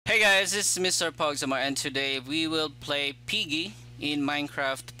guys, this is Mr. Pogsummer and today we will play Piggy in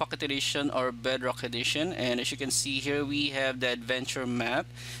Minecraft Pocket Edition or Bedrock Edition. And as you can see here, we have the adventure map.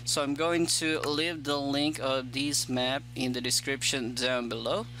 So I'm going to leave the link of this map in the description down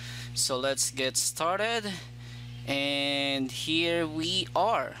below. So let's get started. And here we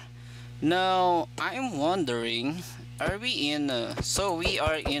are. Now I'm wondering, are we in so we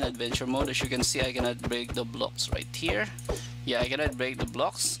are in adventure mode. As you can see, I cannot break the blocks right here. Yeah, I cannot break the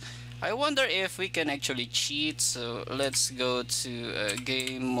blocks. I wonder if we can actually cheat. So let's go to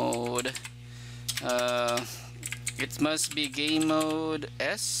game mode. It must be game mode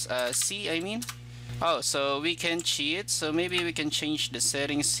C, I mean. Oh, so we can cheat. So maybe we can change the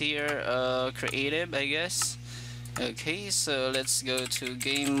settings here. Creative, I guess. Okay, so let's go to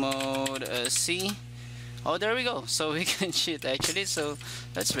game mode C. Oh, there we go. So we can cheat actually. So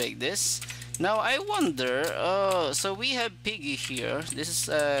let's break this. Now I wonder, so we have Piggy here. This is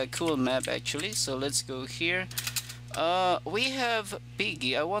a cool map actually. So let's go here. We have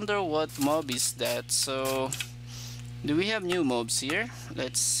Piggy. I wonder what mob is that. So do we have new mobs here?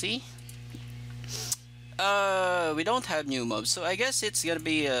 Let's see. We don't have new mobs. So I guess it's gonna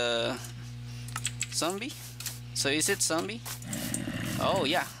be a zombie. So is it zombie? Oh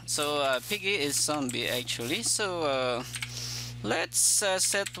yeah. So Piggy is zombie actually. So let's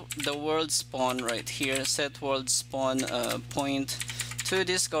set the world spawn right here. Set world spawn point to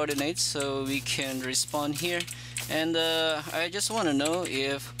this coordinates so we can respawn here. And I just want to know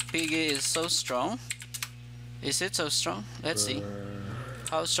if Piggy is so strong. Is it so strong? Let's see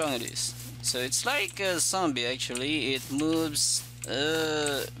how strong it is. So it's like a zombie actually. It moves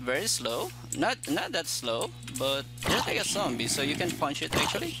very slow. Not that slow, but just like a zombie. So you can punch it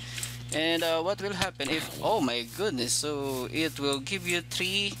actually. And what will happen if, oh my goodness, so it will give you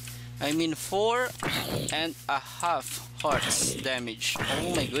 4.5 hearts damage.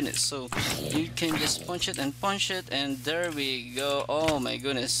 Oh my goodness, so you can just punch it, and there we go. Oh my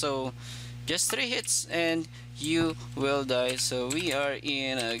goodness, so just 3 hits and you will die. So we are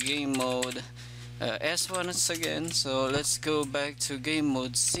in game mode S1 once again. So let's go back to game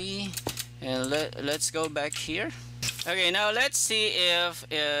mode C and let's go back here. Okay, now let's see if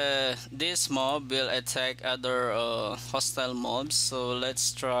this mob will attack other hostile mobs. So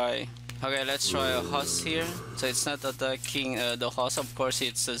let's try. Okay, let's try a host here. So it's not attacking the host. Of course,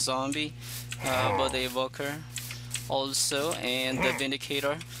 it's a zombie, but the evoker also, and the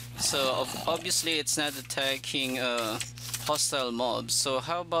vindicator. So obviously, it's not attacking hostile mobs. So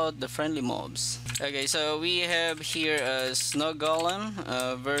how about the friendly mobs? Okay, so we have here a snow golem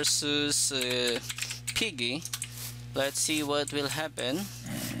versus Piggy. Let's see what will happen.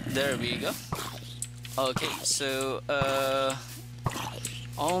 There we go. Okay, so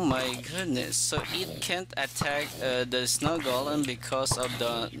oh my goodness, so it can't attack the snow golem because of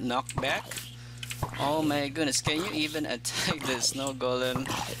the knockback. Oh my goodness, can you even attack the snow golem?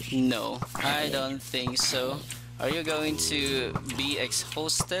 No, I don't think so. Are you going to be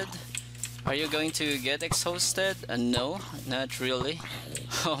exhausted? Are you going to get exhausted? No, not really.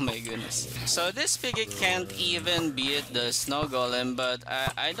 Oh my goodness. So this Piggy can't even beat the snow golem, but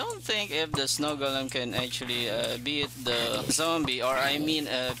I don't think if the snow golem can actually beat the zombie, or I mean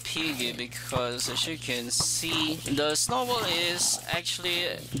Piggy, because as you can see, the snowball is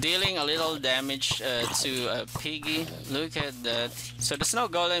actually dealing a little damage to Piggy. Look at that. So the snow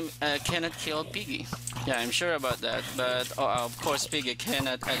golem cannot kill Piggy. Yeah, I'm sure about that, but of course Piggy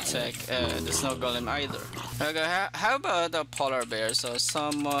cannot attack the snow golem either. Okay, how about a polar bear? So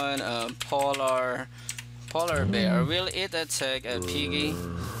someone polar bear, will it attack a Piggy?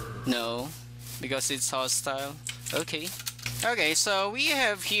 No, because it's hostile. Okay. Okay, so we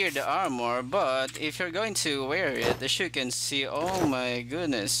have here the armor, but if you're going to wear it, as you can see, oh my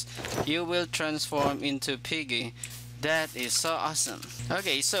goodness, you will transform into Piggy. That is so awesome.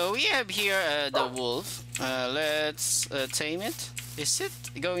 Okay, so we have here the wolf. Let's tame it. Is it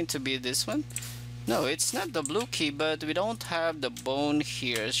going to be this one? No, it's not the blue key, but we don't have the bone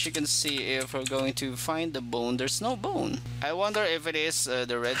here. As you can see, if we're going to find the bone, there's no bone. I wonder if it is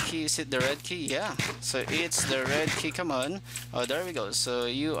the red key. Is it the red key? Yeah, so it's the red key. Come on. Oh, there we go. So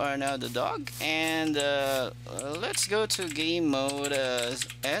you are now the dog. And let's go to game mode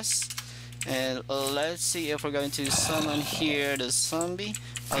S. And let's see if we're going to summon here the zombie.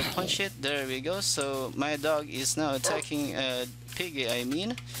 I'll punch it. There we go. So my dog is now attacking Piggy, I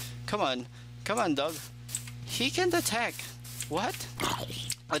mean. Come on. Come on, dog. He can't attack. What?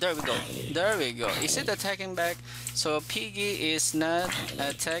 Oh, there we go. There we go. Is it attacking back? So Piggy is not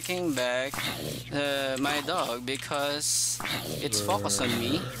attacking back my dog because it's focused on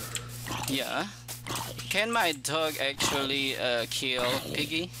me. Yeah. Can my dog actually kill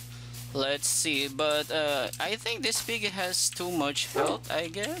Piggy? Let's see, but I think this piggy has too much health, I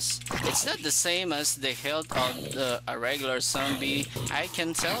guess. It's not the same as the health of a regular zombie, I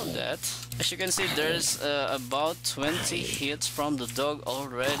can tell that. As you can see, there's about 20 hits from the dog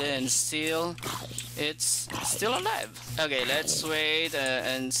already, and still, it's still alive. Okay, let's wait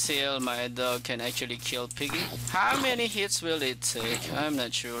until my dog can actually kill Piggy. How many hits will it take? I'm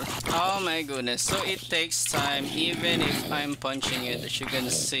not sure. Oh my goodness, so it takes time even if I'm punching it. As you can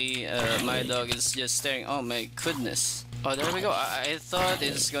see, my dog is just staring. Oh my goodness. Oh, there we go. I thought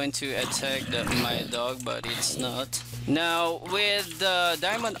it's going to attack my dog, but it's not. Now, with the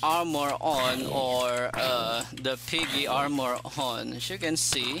diamond armor on, or the piggy armor on, as you can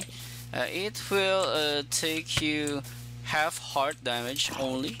see, it will take you half heart damage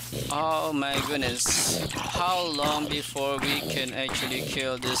only. Oh my goodness. How long before we can actually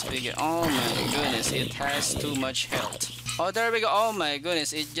kill this piggy? Oh my goodness, it has too much health. Oh, there we go. Oh my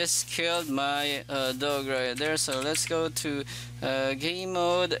goodness, it just killed my dog right there. So let's go to game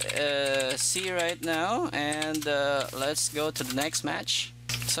mode C right now, and let's go to the next match.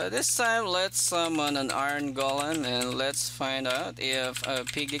 So this time let's summon an iron golem, and let's find out if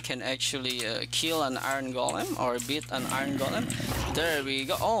Piggy can actually kill an iron golem or beat an iron golem. There we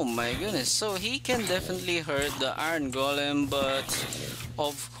go. Oh my goodness, so he can definitely hurt the iron golem, but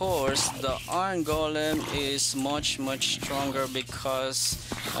of course the iron golem is much stronger, because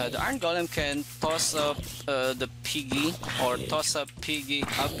the iron golem can toss up the piggy, or toss up Piggy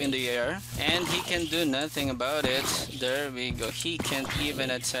up in the air, and he can do nothing about it. There we go. He can't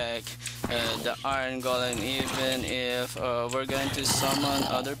even attack the iron golem, even if we're going to summon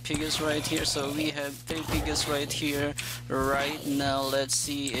other piggies right here. So we have 3 piggies right here right now. Let's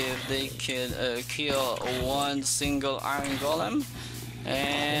see if they can kill one single iron golem.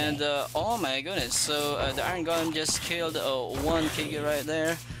 And oh my goodness, so the iron golem just killed one piggy right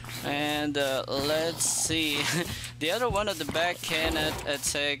there. And let's see, the other one at the back cannot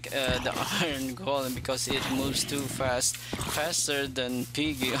attack the iron golem because it moves too fast, faster than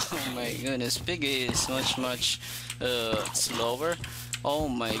Piggy. Oh my goodness, Piggy is much slower. Oh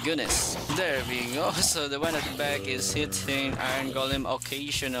my goodness, there we go. So the one at the back is hitting iron golem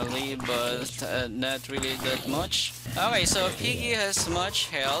occasionally, but not really that much. Okay, so Piggy has much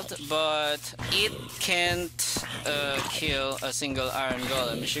health, but it can't kill a single iron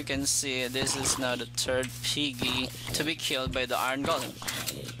golem. As you can see, this is now the 3rd Piggy to be killed by the iron golem.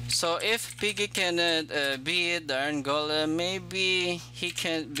 So if Piggy cannot beat the iron golem, maybe he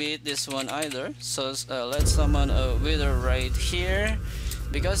can't beat this one either. So let's summon a wither right here,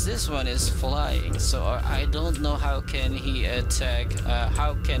 because this one is flying. So I don't know how can he attack,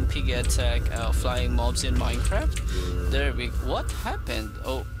 how can Piggy attack flying mobs in Minecraft. There we, what happened?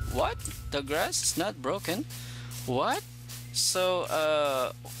 Oh, what? The grass is not broken? What?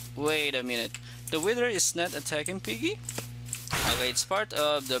 So wait a minute, the wither is not attacking Piggy? Okay, it's part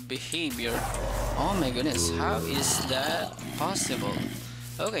of the behavior. Oh my goodness, how is that possible?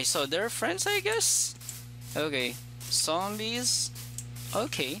 Okay, so they're friends, I guess? Okay, zombies.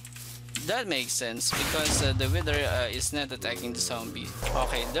 Okay, that makes sense, because the wither is not attacking the zombie.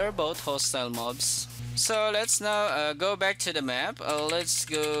 Okay, they're both hostile mobs. So let's now go back to the map. Let's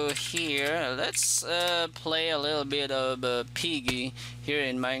go here. Let's play a little bit of Piggy here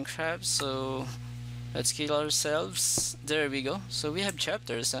in Minecraft. So let's kill ourselves. There we go. So we have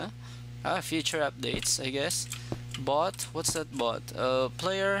chapters, huh? Future updates, I guess. Bot, what's that bot?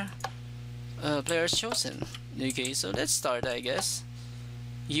 Players chosen. Okay, so let's start, I guess.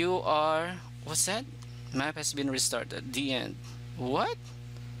 You are, what's that? Map has been restarted. The end. What?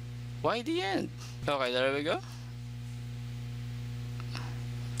 Why the end? Okay, there we go.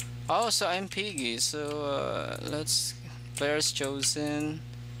 Oh, so I'm Piggy. So let's, players chosen.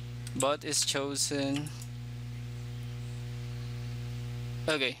 Bot is chosen.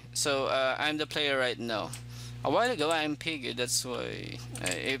 Okay, so I'm the player right now. A while ago I'm Piggy, that's why.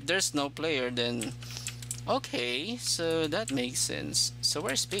 If there's no player, then okay, so that makes sense. So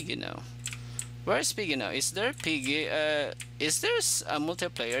where's Piggy now? Where's Piggy now? Is there Piggy? Is there a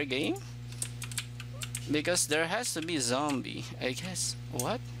multiplayer game? Because there has to be zombie, I guess.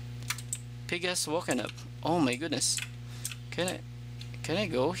 What? Piggy has woken up. Oh my goodness. Can I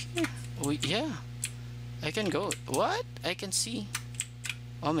go here? Oh, yeah. I can go. What? I can see.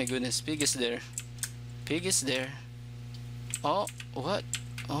 Oh my goodness, Pig is there. Pig is there. Oh, what?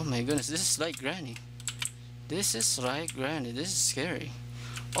 Oh my goodness, this is like Granny. This is like Granny. This is scary.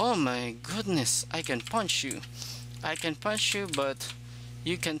 Oh my goodness, I can punch you. I can punch you, but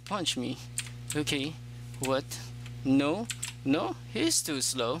you can punch me. Okay, what? No, no, he's too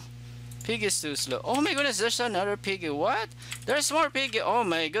slow. Piggy's too slow. Oh my goodness, there's another piggy. What? There's more piggy. Oh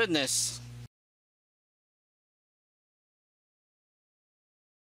my goodness.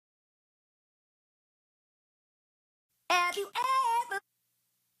 Have you ever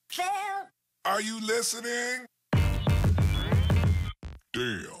felt? Are you listening?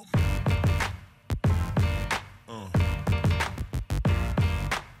 Damn.